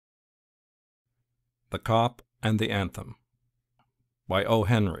The Cop and the Anthem by O.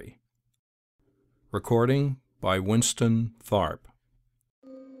 Henry. Recording by Winston, Tharp.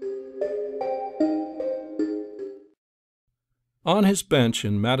 On his bench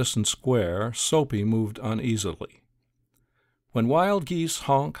in Madison Square, Soapy moved uneasily. When wild geese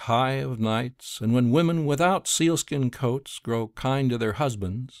honk high of nights, and when women without sealskin coats grow kind to their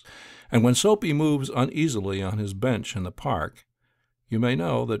husbands, and when Soapy moves uneasily on his bench in the park, you may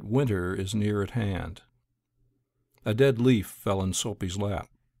know that winter is near at hand. A dead leaf fell in Soapy's lap.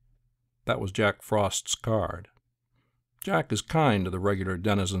 That was Jack Frost's card. Jack is kind to the regular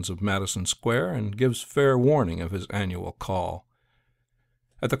denizens of Madison Square and gives fair warning of his annual call.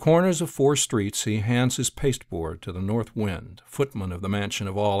 At the corners of 4 streets he hands his pasteboard to the North Wind, footman of the mansion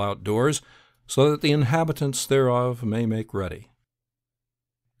of all outdoors, so that the inhabitants thereof may make ready.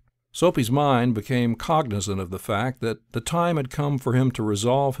 Soapy's mind became cognizant of the fact that the time had come for him to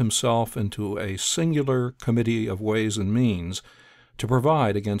resolve himself into a singular committee of ways and means to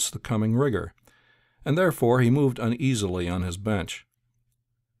provide against the coming rigor, and therefore he moved uneasily on his bench.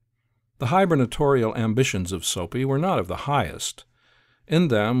 The hibernatorial ambitions of Soapy were not of the highest. In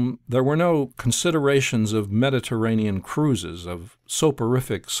them there were no considerations of Mediterranean cruises, of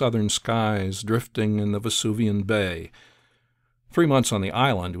soporific southern skies drifting in the Vesuvian Bay. 3 months on the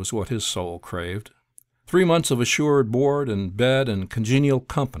island was what his soul craved. 3 months of assured board and bed and congenial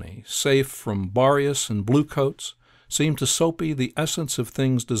company, safe from Boreas and bluecoats, seemed to Soapy the essence of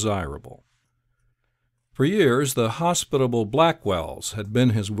things desirable. For years the hospitable Blackwells had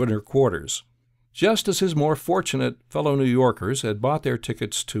been his winter quarters, just as his more fortunate fellow New Yorkers had bought their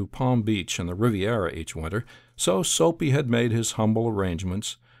tickets to Palm Beach and the Riviera each winter. So Soapy had made his humble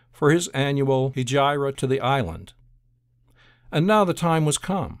arrangements for his annual hegira to the island. And now the time was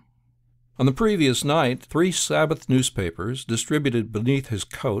come. On the previous night, 3 Sabbath newspapers, distributed beneath his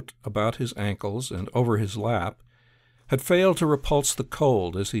coat, about his ankles, and over his lap, had failed to repulse the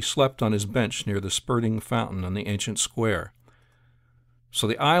cold as he slept on his bench near the spurting fountain on the ancient square. So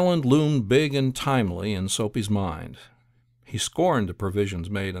the island loomed big and timely in Soapy's mind. He scorned the provisions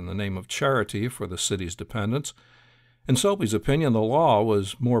made in the name of charity for the city's dependents. In Soapy's opinion, the law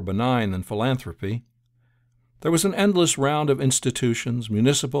was more benign than philanthropy. There was an endless round of institutions,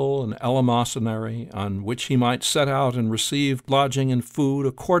 municipal and eleemosynary, on which he might set out and receive lodging and food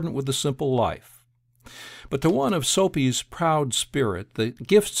accordant with the simple life. But to one of Soapy's proud spirit, the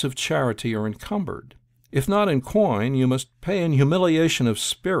gifts of charity are encumbered. If not in coin, you must pay in humiliation of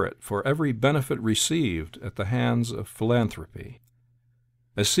spirit for every benefit received at the hands of philanthropy.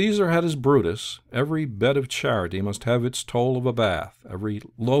 As Caesar had his Brutus, every bed of charity must have its toll of a bath, every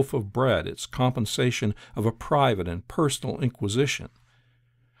loaf of bread its compensation of a private and personal inquisition.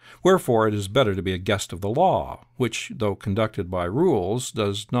 Wherefore it is better to be a guest of the law, which, though conducted by rules,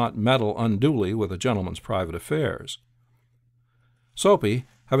 does not meddle unduly with a gentleman's private affairs. Soapy,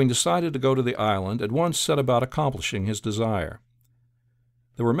 having decided to go to the island, at once set about accomplishing his desire.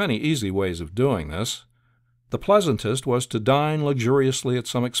 There were many easy ways of doing this. The pleasantest was to dine luxuriously at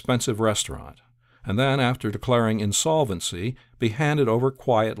some expensive restaurant, and then, after declaring insolvency, be handed over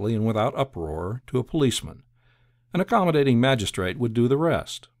quietly and without uproar to a policeman. An accommodating magistrate would do the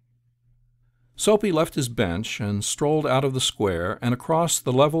rest. Soapy left his bench and strolled out of the square and across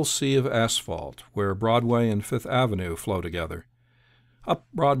the level sea of asphalt where Broadway and Fifth Avenue flow together. Up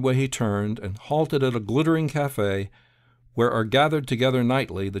Broadway he turned and halted at a glittering cafe where are gathered together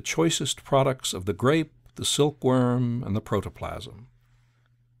nightly the choicest products of the grape, the silkworm, and the protoplasm.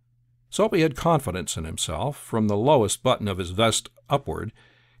 Soapy had confidence in himself. From the lowest button of his vest upward,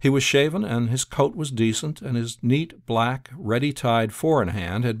 he was shaven, and his coat was decent, and his neat, black, ready-tied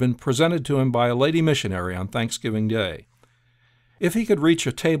four-in-hand had been presented to him by a lady missionary on Thanksgiving Day. If he could reach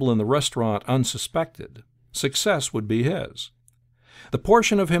a table in the restaurant unsuspected, success would be his. The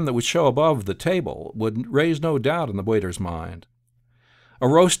portion of him that would show above the table would raise no doubt in the waiter's mind. A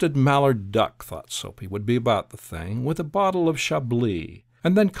roasted mallard duck, thought Soapy, would be about the thing, with a bottle of Chablis,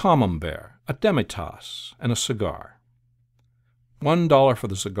 and then camembert, a demitasse, and a cigar. $1 for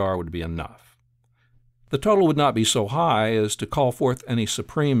the cigar would be enough. The total would not be so high as to call forth any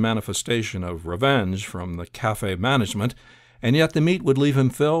supreme manifestation of revenge from the cafe management, and yet the meat would leave him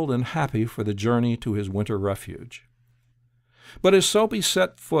filled and happy for the journey to his winter refuge. But as Soapy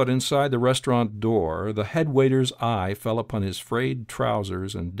set foot inside the restaurant door, the head waiter's eye fell upon his frayed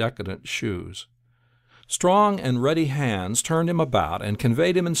trousers and decadent shoes. Strong and ready hands turned him about and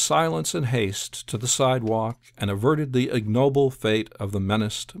conveyed him in silence and haste to the sidewalk and averted the ignoble fate of the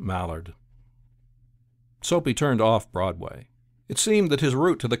menaced mallard. Soapy turned off Broadway. It seemed that his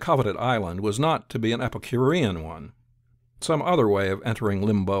route to the coveted island was not to be an Epicurean one. Some other way of entering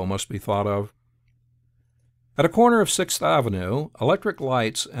limbo must be thought of. At a corner of 6th Avenue, electric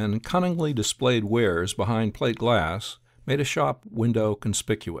lights and cunningly displayed wares behind plate glass made a shop window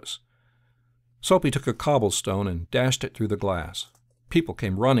conspicuous. Soapy took a cobblestone and dashed it through the glass. People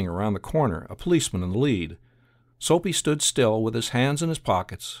came running around the corner, a policeman in the lead. Soapy stood still with his hands in his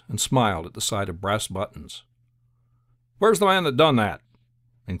pockets and smiled at the sight of brass buttons. "Where's the man that done that?"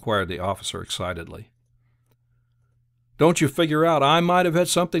 inquired the officer excitedly. "Don't you figure out I might have had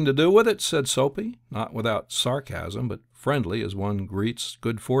something to do with it?" said Soapy, not without sarcasm, but friendly as one greets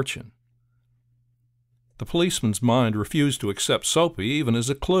good fortune. The policeman's mind refused to accept Soapy even as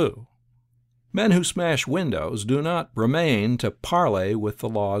a clue. Men who smash windows do not remain to parley with the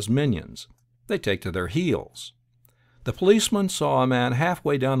law's minions. They take to their heels. The policeman saw a man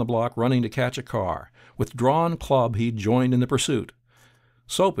halfway down the block running to catch a car. With drawn club he joined in the pursuit.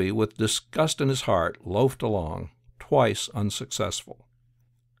 Soapy, with disgust in his heart, loafed along, twice unsuccessful.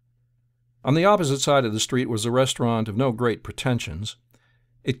 On the opposite side of the street was a restaurant of no great pretensions.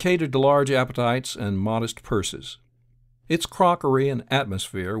 It catered to large appetites and modest purses. Its crockery and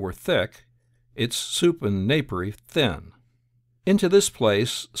atmosphere were thick, its soup and napery thin. Into this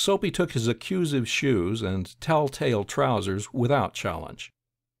place Soapy took his accusive shoes and tell-tale trousers without challenge.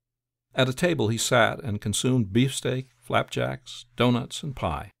 At a table he sat and consumed beefsteak, flapjacks, doughnuts, and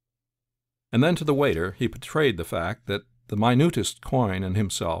pie. And then to the waiter he betrayed the fact that the minutest coin and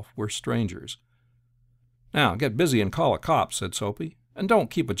himself were strangers. "Now get busy and call a cop," said Soapy, "and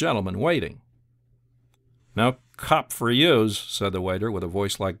don't keep a gentleman waiting." "No cop for yous," said the waiter with a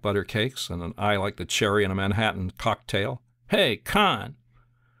voice like butter cakes and an eye like the cherry in a Manhattan cocktail. "Hey, Con!"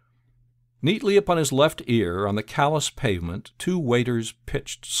 Neatly upon his left ear, on the callous pavement, 2 waiters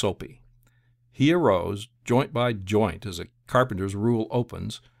pitched Soapy. He arose, joint by joint, as a carpenter's rule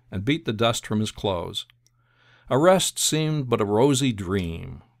opens, and beat the dust from his clothes. Arrest seemed but a rosy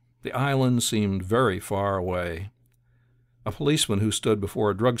dream. The island seemed very far away. A policeman who stood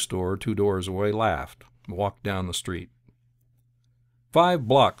before a drugstore 2 doors away laughed and walked down the street. 5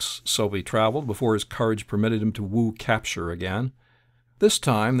 blocks Soapy traveled before his courage permitted him to woo capture again. This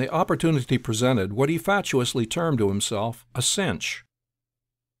time the opportunity presented what he fatuously termed to himself a cinch.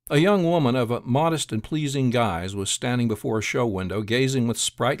 A young woman of a modest and pleasing guise was standing before a show window, gazing with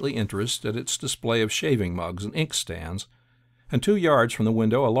sprightly interest at its display of shaving mugs and inkstands, and 2 yards from the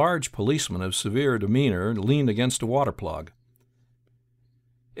window a large policeman of severe demeanor leaned against a water plug.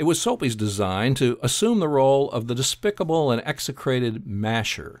 It was Soapy's design to assume the role of the despicable and execrated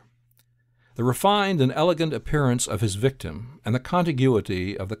masher. The refined and elegant appearance of his victim and the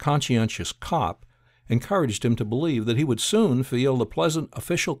contiguity of the conscientious cop encouraged him to believe that he would soon feel the pleasant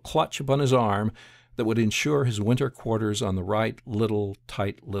official clutch upon his arm that would ensure his winter quarters on the right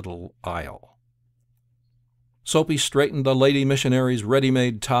tight little aisle. Soapy straightened the lady missionary's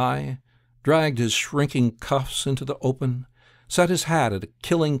ready-made tie, dragged his shrinking cuffs into the open, set his hat at a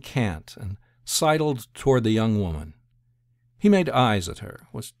killing cant, and sidled toward the young woman. He made eyes at her,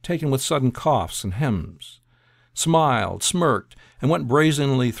 was taken with sudden coughs and hems, smiled, smirked, and went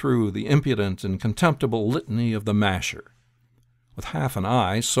brazenly through the impudent and contemptible litany of the masher. With half an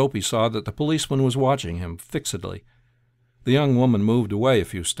eye, Soapy saw that the policeman was watching him fixedly. The young woman moved away a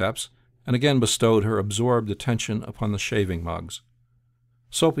few steps, and again bestowed her absorbed attention upon the shaving mugs.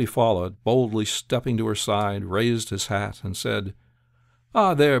 Soapy followed, boldly stepping to her side, raised his hat, and said,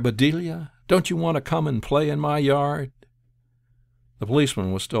 "Ah, there, Bedelia, don't you want to come and play in my yard?" The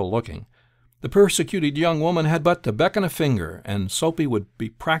policeman was still looking. The persecuted young woman had but to beckon a finger, and Soapy would be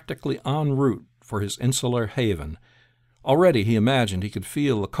practically en route for his insular haven. Already he imagined he could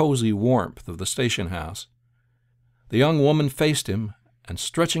feel the cozy warmth of the station house. The young woman faced him, and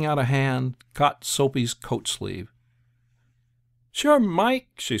stretching out a hand, caught Soapy's coat sleeve. "Sure, Mike,"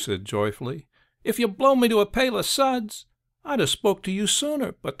 she said joyfully. "If you blow me to a pail of suds, I'd have spoke to you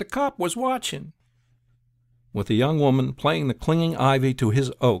sooner, but the cop was watching." With the young woman playing the clinging ivy to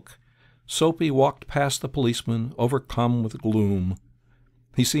his oak, Soapy walked past the policeman, overcome with gloom.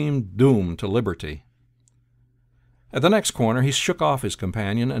 He seemed doomed to liberty. At the next corner he shook off his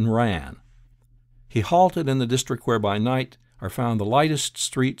companion and ran. He halted in the district where by night are found the lightest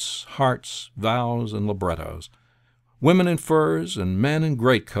streets, hearts, vows, and librettos. Women in furs and men in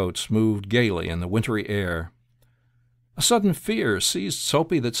greatcoats moved gaily in the wintry air. A sudden fear seized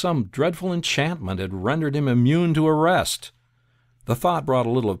Soapy that some dreadful enchantment had rendered him immune to arrest. The thought brought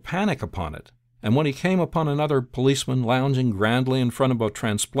a little of panic upon it, and when he came upon another policeman lounging grandly in front of a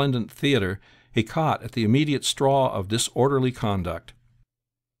transplendent theater, he caught at the immediate straw of disorderly conduct.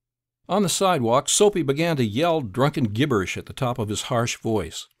 On the sidewalk, Soapy began to yell drunken gibberish at the top of his harsh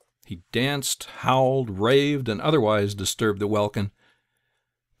voice. He danced, howled, raved, and otherwise disturbed the welkin.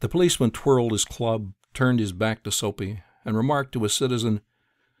 The policeman twirled his club, turned his back to Soapy and remarked to a citizen,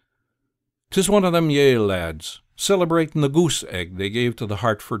 "'Tis one of them Yale lads, celebrating the goose egg they gave to the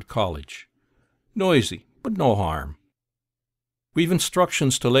Hartford College. Noisy, but no harm. We've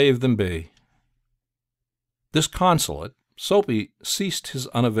instructions to lave them be." Disconsolate, Soapy ceased his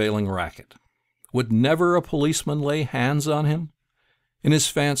unavailing racket. Would never a policeman lay hands on him? In his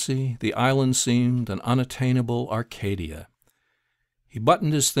fancy, the island seemed an unattainable Arcadia. He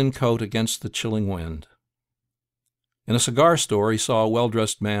buttoned his thin coat against the chilling wind. In a cigar store he saw a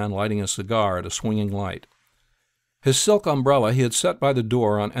well-dressed man lighting a cigar at a swinging light. His silk umbrella he had set by the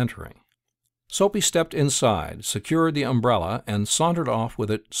door on entering. Soapy stepped inside, secured the umbrella, and sauntered off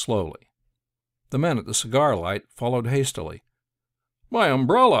with it slowly. The men at the cigar light followed hastily. "My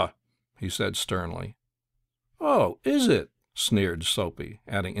umbrella!" he said sternly. "Oh, is it?" sneered Soapy,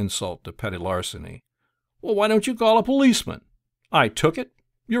 adding insult to petty larceny. "Well, why don't you call a policeman? I took it.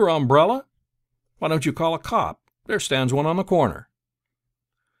 Your umbrella? Why don't you call a cop? There stands one on the corner."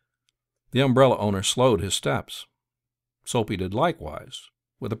 The umbrella owner slowed his steps. Soapy did likewise,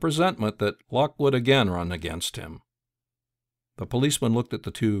 with a presentiment that luck would again run against him. The policeman looked at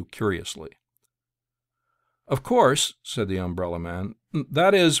the two curiously. "Of course," said the umbrella man,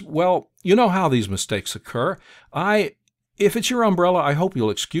 "that is, well, you know how these mistakes occur. If it's your umbrella, I hope you'll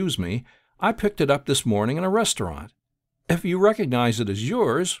excuse me. I picked it up this morning in a restaurant. If you recognize it as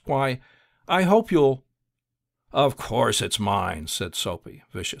yours, why, I hope you'll—" "Of course it's mine," said Soapy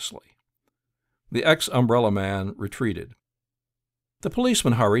viciously. The ex-umbrella man retreated. The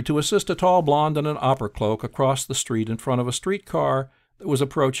policeman hurried to assist a tall blonde in an opera cloak across the street in front of a streetcar that was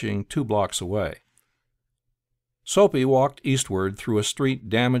approaching 2 blocks away. Soapy walked eastward through a street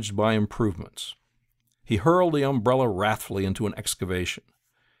damaged by improvements. He hurled the umbrella wrathfully into an excavation.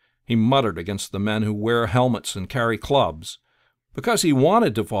 He muttered against the men who wear helmets and carry clubs. Because he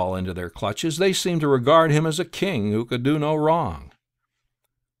wanted to fall into their clutches, they seemed to regard him as a king who could do no wrong.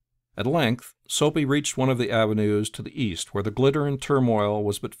 At length, Soapy reached one of the avenues to the east where the glitter and turmoil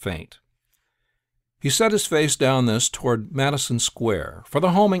was but faint. He set his face down this toward Madison Square, for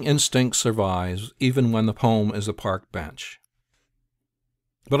the homing instinct survives even when the home is a park bench.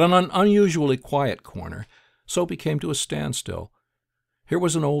 But on an unusually quiet corner, Soapy came to a standstill. Here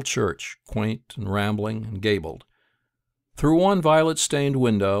was an old church, quaint and rambling and gabled. Through one violet-stained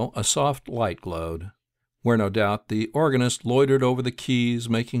window a soft light glowed, where no doubt the organist loitered over the keys,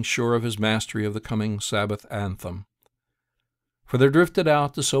 making sure of his mastery of the coming Sabbath anthem. For there drifted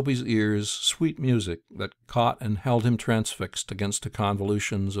out to Soapy's ears sweet music that caught and held him transfixed against the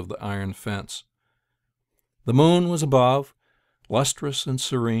convolutions of the iron fence. The moon was above, lustrous and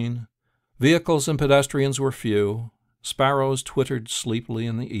serene. Vehicles and pedestrians were few. Sparrows twittered sleepily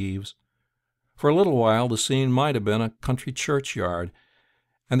in the eaves. For a little while the scene might have been a country churchyard,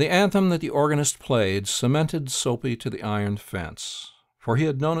 and the anthem that the organist played cemented Soapy to the iron fence, for he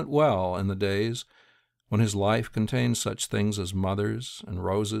had known it well in the days when his life contained such things as mothers and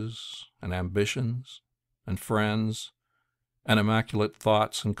roses and ambitions and friends and immaculate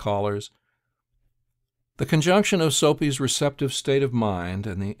thoughts and callers. The conjunction of Soapy's receptive state of mind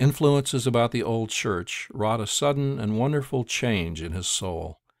and the influences about the old church wrought a sudden and wonderful change in his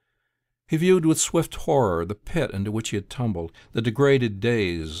soul. He viewed with swift horror the pit into which he had tumbled, the degraded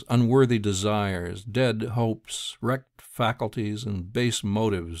days, unworthy desires, dead hopes, wrecked faculties, and base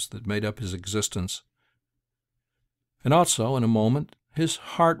motives that made up his existence. And also, in a moment, his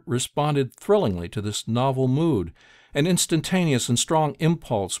heart responded thrillingly to this novel mood. An instantaneous and strong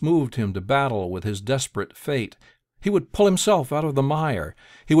impulse moved him to battle with his desperate fate. He would pull himself out of the mire.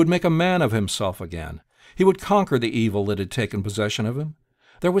 He would make a man of himself again. He would conquer the evil that had taken possession of him.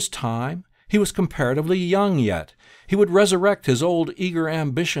 There was time. He was comparatively young yet. He would resurrect his old eager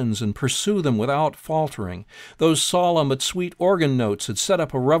ambitions and pursue them without faltering. Those solemn but sweet organ notes had set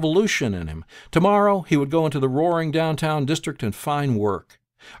up a revolution in him. Tomorrow he would go into the roaring downtown district and find work.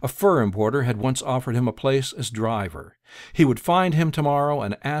 A fur importer had once offered him a place as driver. He would find him tomorrow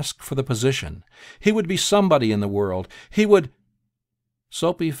and ask for the position. He would be somebody in the world. He would—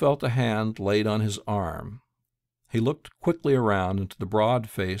 Soapy felt a hand laid on his arm. He looked quickly around into the broad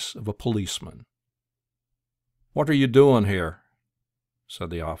face of a policeman. "What are you doing here?"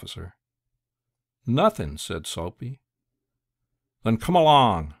 said the officer. "Nothing," said Soapy. "Then come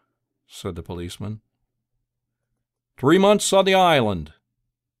along," said the policeman. 3 months on the island,"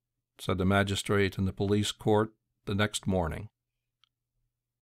 said the magistrate in the police court the next morning.